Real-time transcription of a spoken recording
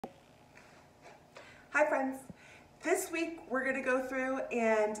Hi friends, this week we're going to go through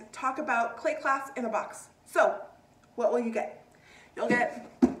and talk about clay class in a box. So, what will you get? You'll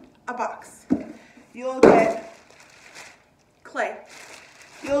get a box, you'll get clay,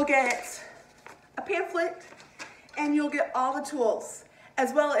 you'll get a pamphlet, and you'll get all the tools,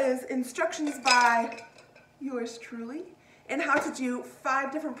 as well as instructions by yours truly and how to do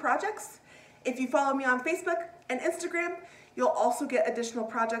 5 different projects. If you follow me on Facebook and Instagram, you'll also get additional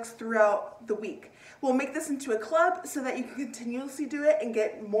projects throughout the week. We'll make this into a club so that you can continuously do it and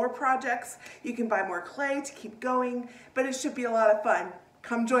get more projects. You can buy more clay to keep going, but it should be a lot of fun.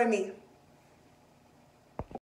 Come join me.